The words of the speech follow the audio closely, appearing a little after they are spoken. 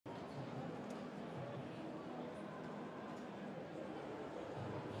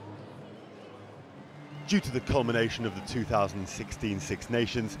Due to the culmination of the 2016 Six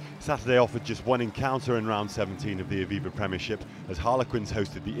Nations, Saturday offered just one encounter in round 17 of the Aviva Premiership as Harlequins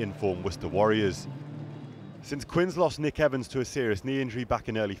hosted the in-form Worcester Warriors. Since Quins lost Nick Evans to a serious knee injury back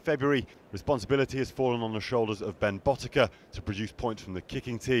in early February, responsibility has fallen on the shoulders of Ben Botica to produce points from the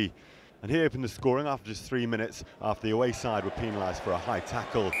kicking tee. And he opened the scoring after just 3 minutes after the away side were penalised for a high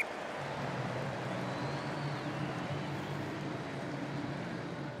tackle.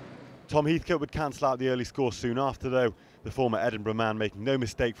 Tom Heathcote would cancel out the early score soon after though, the former Edinburgh man making no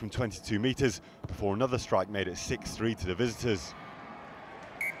mistake from 22 metres before another strike made it 6-3 to the visitors.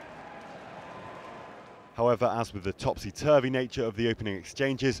 However, as with the topsy-turvy nature of the opening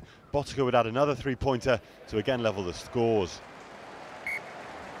exchanges, Botica would add another three-pointer to again level the scores.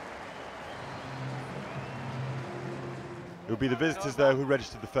 It would be the visitors though who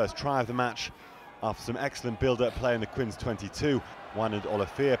registered the first try of the match. After some excellent build-up play in the Quins 22, Wynand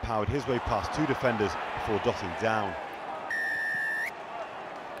Olafere powered his way past two defenders before dotting down.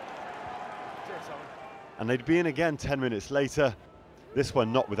 And they'd be in again 10 minutes later, this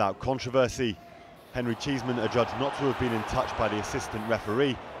one not without controversy. Henry Cheeseman adjudged not to have been in touch by the assistant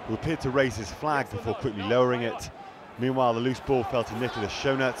referee, who appeared to raise his flag before quickly lowering it. Meanwhile, the loose ball fell to Nicholas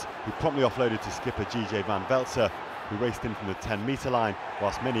Schonert, who promptly offloaded to skipper GJ Van Veltzer, who raced in from the 10-metre line,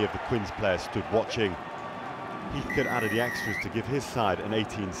 whilst many of the Quins players stood watching. Heathcote added the extras to give his side an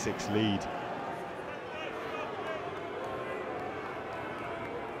 18-6 lead.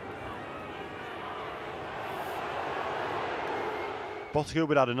 Botica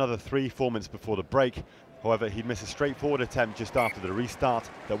would add another 4 minutes before the break. However, he'd miss a straightforward attempt just after the restart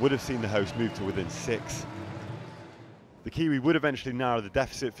that would have seen the host move to within 6. The Kiwi would eventually narrow the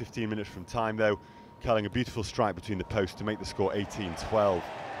deficit 15 minutes from time though, curling a beautiful strike between the posts to make the score 18-12.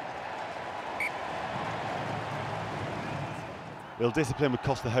 Ill-discipline would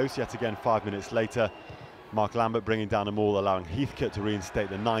cost the host yet again 5 minutes later. Mark Lambert bringing down a maul, allowing Heathcote to reinstate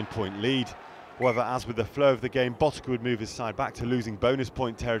the 9-point lead. However, as with the flow of the game, Botica would move his side back to losing bonus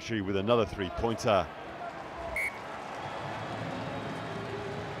point territory with another three-pointer.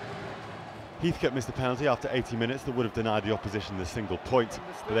 Heathcote missed a penalty after 80 minutes that would have denied the opposition the single point,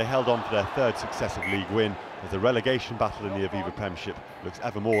 but they held on for their third successive league win as the relegation battle in the Aviva Premiership looks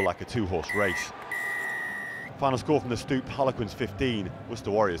ever more like a two-horse race. Final score from the Stoop, Harlequins 15,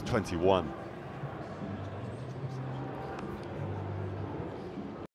 Worcester Warriors 21.